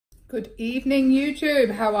Good evening, YouTube.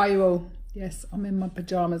 How are you all? Yes, I'm in my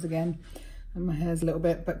pajamas again and my hair's a little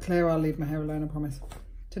bit, but Claire, I'll leave my hair alone, I promise.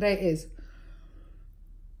 Today is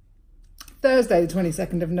Thursday, the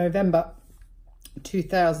 22nd of November,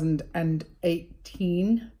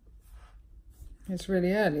 2018. It's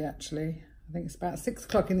really early, actually. I think it's about 6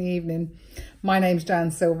 o'clock in the evening. My name's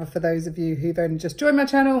Jan Silver, for those of you who've only just joined my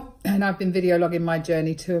channel, and I've been video logging my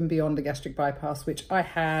journey to and beyond a gastric bypass, which I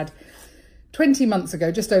had 20 months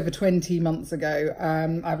ago, just over 20 months ago.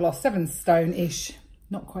 I've lost 7 stone-ish,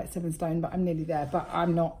 not quite 7 stone, but I'm nearly there, but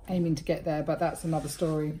I'm not aiming to get there, but that's another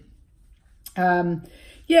story.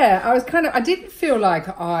 Yeah, I didn't feel like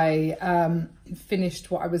I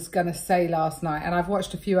finished what I was going to say last night, and I've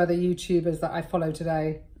watched a few other YouTubers that I follow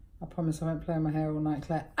today. I promise I won't play on my hair all night,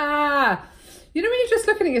 Claire. You know when you're just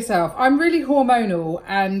looking at yourself? I'm really hormonal,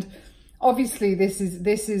 and obviously this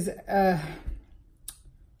is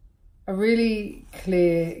a really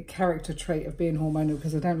clear character trait of being hormonal,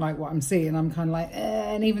 because I don't like what I'm seeing. I'm kind of like,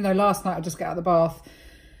 and even though last night I just got out of the bath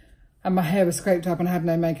and my hair was scraped up and I had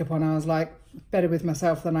no makeup on, I was like better with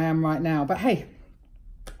myself than I am right now. But hey,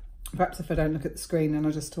 perhaps if I don't look at the screen and I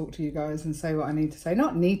just talk to you guys and say what I need to say.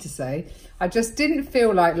 Not need to say. I just didn't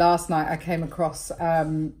feel like last night I came across,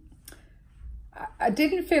 I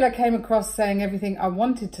didn't feel I came across saying everything I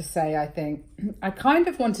wanted to say, I think. I kind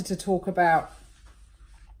of wanted to talk about,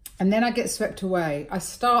 and then I get swept away. I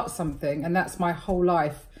start something, and that's my whole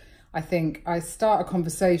life. I think I start a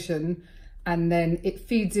conversation and then it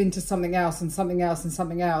feeds into something else and something else and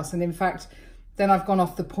something else. And in fact, then I've gone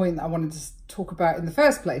off the point that I wanted to talk about in the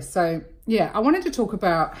first place. So yeah, I wanted to talk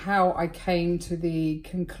about how I came to the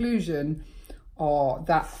conclusion or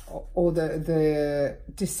the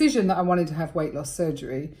decision that I wanted to have weight loss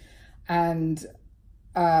surgery. And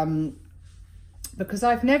because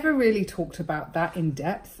I've never really talked about that in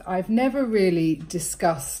depth. I've never really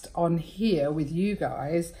discussed on here with you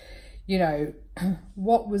guys, you know,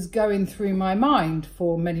 what was going through my mind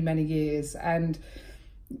for many, many years. And,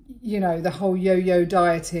 you know, the whole yo-yo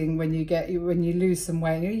dieting, when you lose some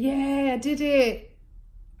weight, and you're, yeah, I did it.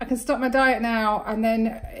 I can stop my diet now. And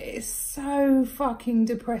then it's so fucking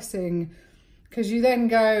depressing, because you then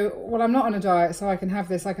go, well, I'm not on a diet, so I can have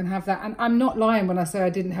this, I can have that. And I'm not lying when I say I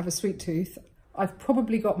didn't have a sweet tooth. I've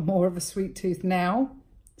probably got more of a sweet tooth now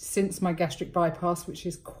since my gastric bypass, which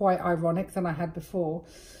is quite ironic, than I had before.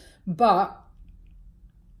 But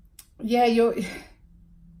yeah, you're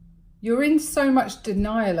in so much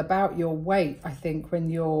denial about your weight, I think, when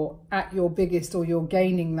you're at your biggest or you're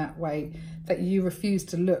gaining that weight, that you refuse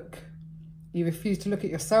to look. You refuse to look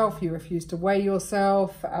at yourself. You refuse to weigh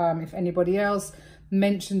yourself. If anybody else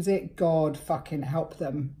mentions it, God fucking help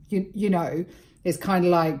them. You know, it's kind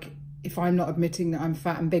of like, if I'm not admitting that I'm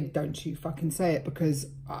fat and big, don't you fucking say it, because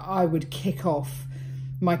I would kick off.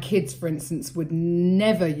 My kids, for instance, would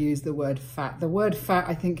never use the word fat. The word fat,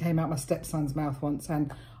 I think, came out my stepson's mouth once,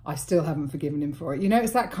 and I still haven't forgiven him for it. You know,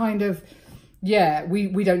 it's that kind of, yeah,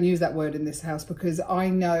 we don't use that word in this house, because I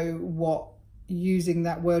know what using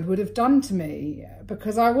that word would have done to me,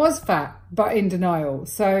 because I was fat, but in denial.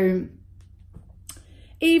 So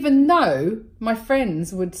even though my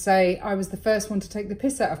friends would say I was the first one to take the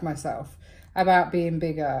piss out of myself about being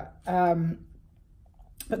bigger,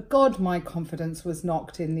 but God, my confidence was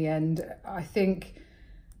knocked in the end. I think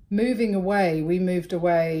moving away, we moved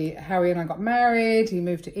away, Harry and I got married, he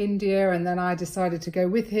moved to India, and then I decided to go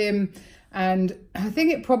with him. And I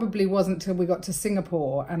think it probably wasn't till we got to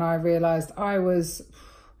Singapore and I realised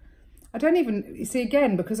I don't even, you see,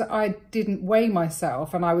 again, because I didn't weigh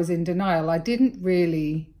myself and I was in denial, I didn't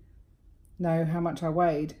really know how much I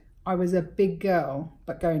weighed. I was a big girl,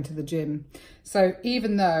 but going to the gym. So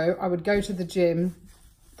even though I would go to the gym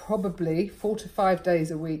probably 4 to 5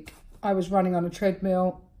 days a week, I was running on a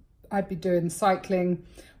treadmill, I'd be doing cycling.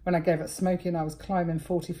 When I gave up smoking, I was climbing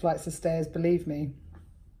 40 flights of stairs, believe me.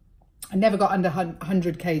 I never got under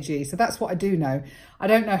 100 kg. So that's what I do know. I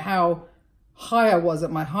don't know how high I was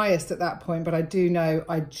at my highest at that point, but I do know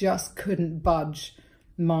I just couldn't budge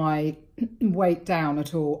my weight down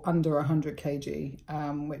at all under 100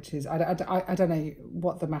 kg, which is, I don't know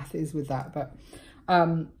what the math is with that, but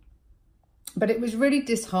it was really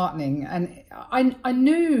disheartening. And I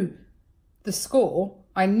knew the score.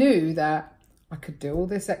 I knew that I could do all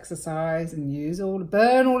this exercise and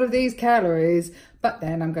burn all of these calories, but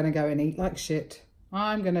then I'm going to go and eat like shit.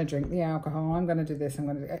 I'm going to drink the alcohol. I'm going to do this. I'm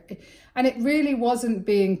going to do it. And it really wasn't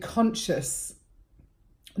being conscious,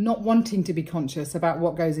 not wanting to be conscious about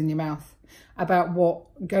what goes in your mouth, about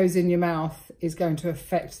what goes in your mouth is going to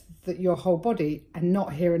affect your whole body, and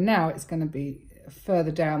not here and now. It's going to be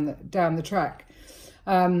further down the track.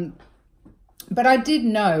 But I did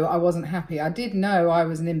know I wasn't happy. I did know I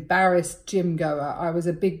was an embarrassed gym goer. I was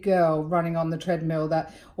a big girl running on the treadmill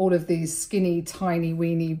that all of these skinny, tiny,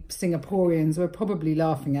 weeny Singaporeans were probably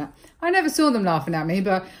laughing at. I never saw them laughing at me,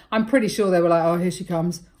 but I'm pretty sure they were like, oh, here she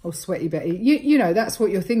comes. Oh, sweaty Betty. You know, that's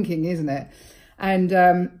what you're thinking, isn't it? And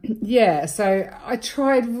yeah, so I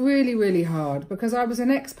tried really, really hard because I was an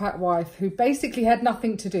expat wife who basically had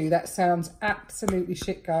nothing to do. That sounds absolutely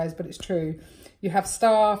shit, guys, but it's true. You have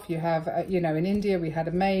staff, you have, you know, in India, we had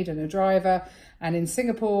a maid and a driver. And in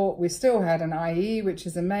Singapore, we still had an IE, which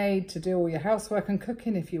is a maid to do all your housework and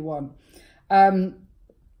cooking if you want. And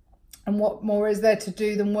what more is there to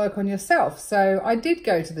do than work on yourself? So I did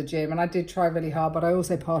go to the gym and I did try really hard, but I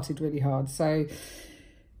also partied really hard. So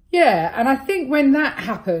yeah, and I think when that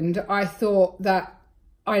happened, I thought that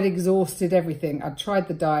I'd exhausted everything. I'd tried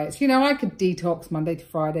the diets. You know, I could detox Monday to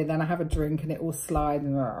Friday, then I have a drink and it all slide.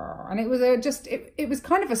 And it was it was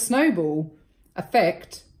kind of a snowball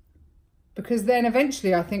effect, because then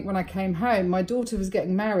eventually I think when I came home, my daughter was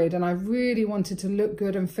getting married and I really wanted to look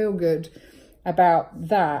good and feel good about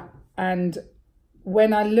that. And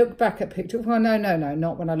when I look back at pictures, well, no,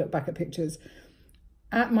 not when I look back at pictures.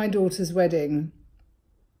 At my daughter's wedding,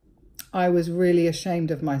 I was really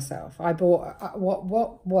ashamed of myself. I bought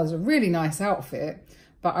what was a really nice outfit,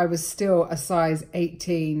 but I was still a size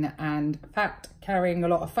 18 and fat, carrying a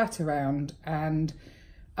lot of fat around. And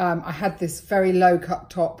I had this very low cut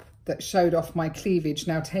top that showed off my cleavage.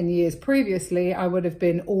 Now, 10 years previously, I would have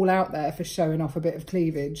been all out there for showing off a bit of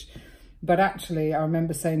cleavage. But actually, I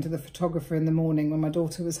remember saying to the photographer in the morning when my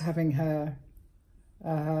daughter was having her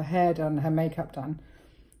hair done, her makeup done,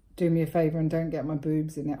 do me a favour and don't get my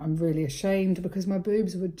boobs in it. I'm really ashamed, because my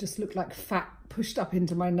boobs would just look like fat pushed up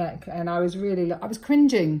into my neck. And I was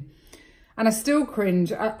cringing. And I still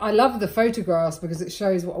cringe. I love the photographs because it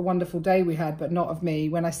shows what a wonderful day we had, but not of me.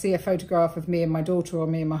 When I see a photograph of me and my daughter, or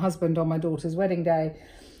me and my husband on my daughter's wedding day,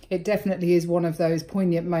 it definitely is one of those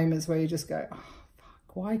poignant moments where you just go, oh,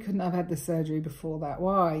 why couldn't I have had the surgery before that?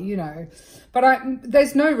 Why, you know? But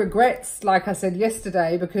there's no regrets, like I said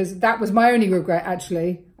yesterday, because that was my only regret,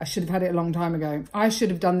 actually. I should have had it a long time ago. I should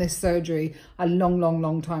have done this surgery a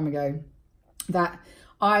long time ago. That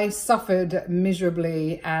I suffered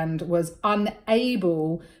miserably and was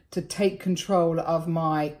unable to take control of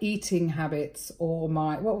my eating habits, or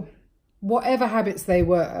my, well, whatever habits they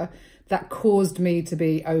were that caused me to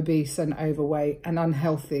be obese and overweight and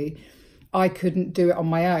unhealthy. I couldn't do it on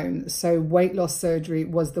my own. So weight loss surgery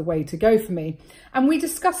was the way to go for me. And we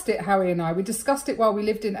discussed it, Harry and I. We discussed it while we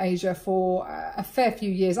lived in Asia for a fair few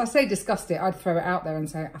years. I say discussed it, I'd throw it out there and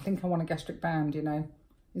say, I think I want a gastric band, you know.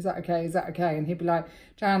 Is that okay? Is that okay? And he'd be like,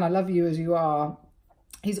 Jan, I love you as you are.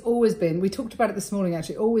 He's always been, we talked about it this morning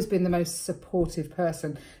actually, always been the most supportive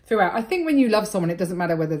person throughout. I think when you love someone, it doesn't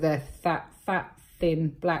matter whether they're fat,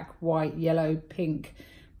 thin, black, white, yellow, pink,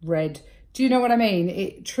 red. Do you know what I mean?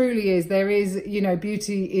 It truly is. There is, you know,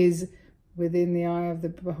 beauty is within the eye of the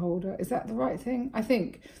beholder. Is that the right thing? I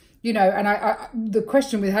think, you know, and the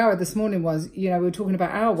question with Howard this morning was, you know, we were talking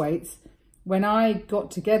about our weights. When I got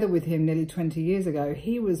together with him nearly 20 years ago,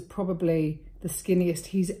 he was probably the skinniest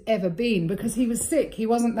he's ever been, because he was sick. He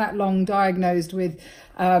wasn't that long diagnosed with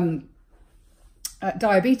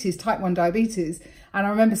diabetes, type 1 diabetes. And I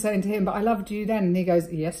remember saying to him, but I loved you then. And he goes,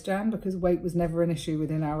 yes, Jan, because weight was never an issue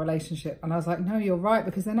within our relationship. And I was like, no, you're right,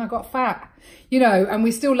 because then I got fat, you know, and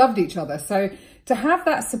we still loved each other. So to have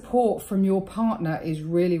that support from your partner is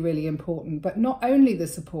really, really important. But not only the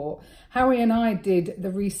support, Harry and I did the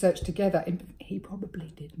research together. He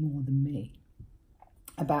probably did more than me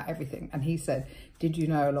about everything. And he said, did you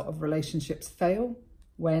know a lot of relationships fail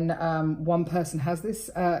when one person has this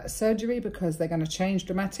surgery because they're going to change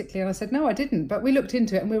dramatically? And I said, no, I didn't. But we looked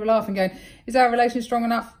into it and we were laughing, going, is our relationship strong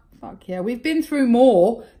enough? Fuck yeah. We've been through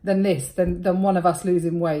more than this, than one of us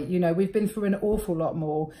losing weight. You know, we've been through an awful lot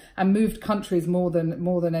more and moved countries more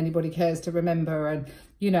than anybody cares to remember. And,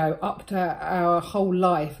 you know, up to our whole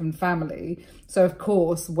life and family. So of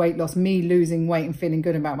course, weight loss, me losing weight and feeling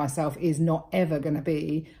good about myself, is not ever going to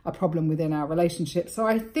be a problem within our relationship. So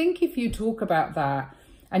I think if you talk about that,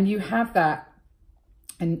 and you have that,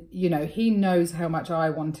 and, you know, he knows how much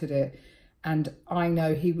I wanted it, and I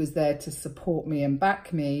know he was there to support me and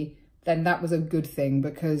back me, then that was a good thing,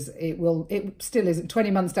 because it still is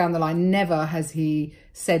 20 months down the line. Never has he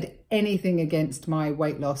said anything against my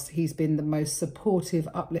weight loss. He's been the most supportive,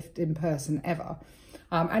 uplifting person ever.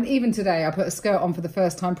 And even today, I put a skirt on for the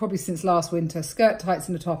first time, probably since last winter, skirt, tights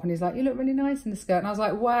and a top. And he's like, you look really nice in the skirt. And I was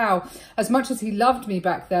like, wow, as much as he loved me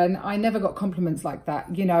back then, I never got compliments like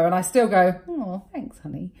that, you know, and I still go, oh, thanks,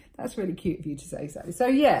 honey. That's really cute of you to say so. So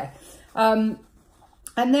yeah,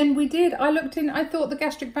 And then I looked in, I thought the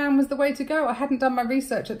gastric band was the way to go. I hadn't done my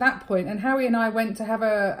research at that point. And Harry and I went to have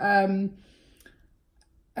a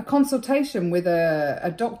consultation with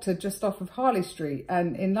a doctor just off of Harley Street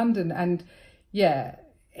and in London. And yeah,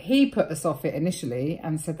 he put us off it initially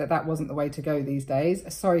and said that that wasn't the way to go these days.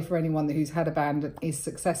 Sorry for anyone who's had a band that is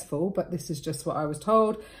successful, but this is just what I was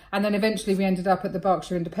told. And then eventually we ended up at the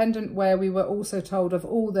Berkshire Independent, where we were also told of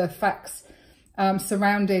all the facts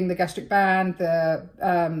surrounding the gastric band,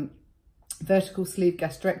 the vertical sleeve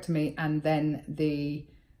gastrectomy, and then the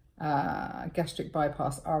gastric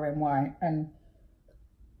bypass RMY. And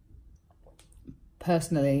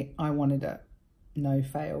personally, I wanted a no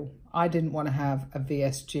fail. I didn't want to have a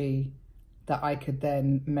VSG that I could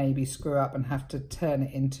then maybe screw up and have to turn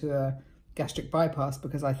it into a gastric bypass,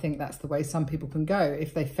 because I think that's the way some people can go.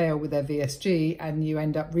 If they fail with their VSG and you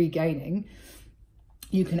end up regaining,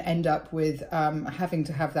 you can end up with having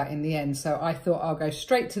to have that in the end. So I thought I'll go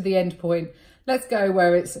straight to the end point. Let's go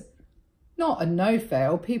where it's not a no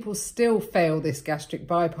fail. People still fail this gastric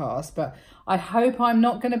bypass, but I hope I'm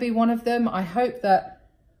not going to be one of them. I hope that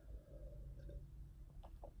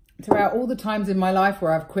throughout all the times in my life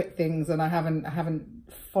where I've quit things and I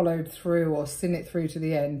haven't followed through or seen it through to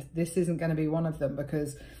the end, this isn't going to be one of them,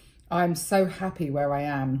 because I'm so happy where I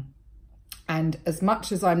am. And as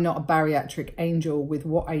much as I'm not a bariatric angel with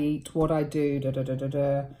what I eat, what I do,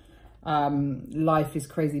 life is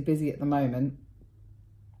crazy busy at the moment,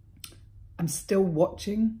 I'm still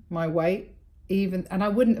watching my weight. And I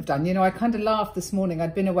wouldn't have done, you know, I kind of laughed this morning.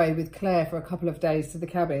 I'd been away with Claire for a couple of days to the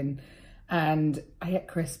cabin, and I ate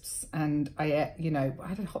crisps and I ate, you know, I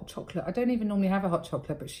had a hot chocolate. I don't even normally have a hot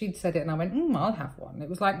chocolate, but she'd said it and I went, I'll have one. It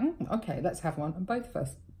was like, okay, let's have one. And both of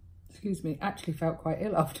us, excuse me, actually felt quite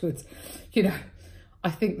ill afterwards. You know, I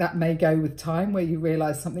think that may go with time, where you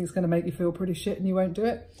realise something's going to make you feel pretty shit and you won't do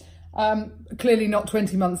it. Clearly not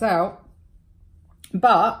 20 months out,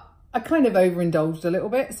 but I kind of overindulged a little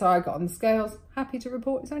bit. So I got on the scales, happy to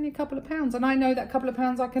report it's only a couple of pounds. And I know that couple of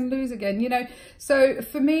pounds I can lose again, you know. So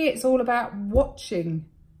for me, it's all about watching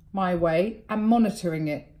my weight and monitoring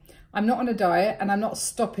it. I'm not on a diet and I'm not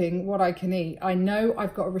stopping what I can eat. I know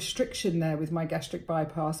I've got a restriction there with my gastric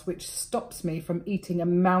bypass, which stops me from eating a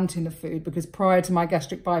mountain of food, because prior to my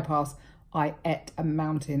gastric bypass, I ate a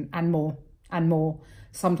mountain and more and more.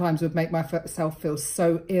 Sometimes would make myself feel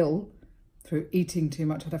so ill through eating too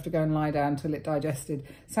much. I'd have to go and lie down till it digested.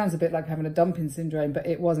 Sounds a bit like having a dumping syndrome, but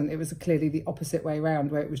it wasn't. It was clearly the opposite way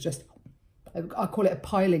around, where it was just, I call it a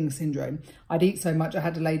piling syndrome. I'd eat so much I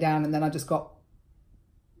had to lay down, and then I just got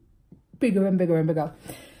bigger and bigger and bigger.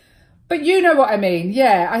 But you know what I mean.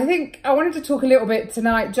 Yeah, I think I wanted to talk a little bit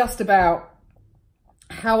tonight just about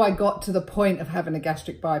how I got to the point of having a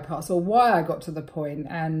gastric bypass, or why I got to the point.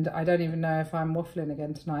 And I don't even know if I'm waffling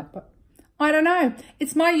again tonight, but I don't know.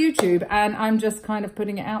 It's my YouTube and I'm just kind of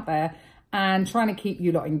putting it out there and trying to keep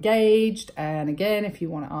you lot engaged. And again, if you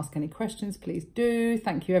want to ask any questions, please do.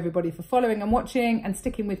 Thank you everybody for following and watching and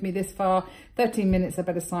sticking with me this far. 13 minutes, I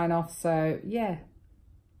better sign off. So yeah.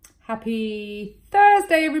 Happy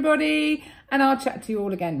Thursday, everybody. And I'll chat to you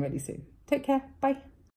all again really soon. Take care. Bye.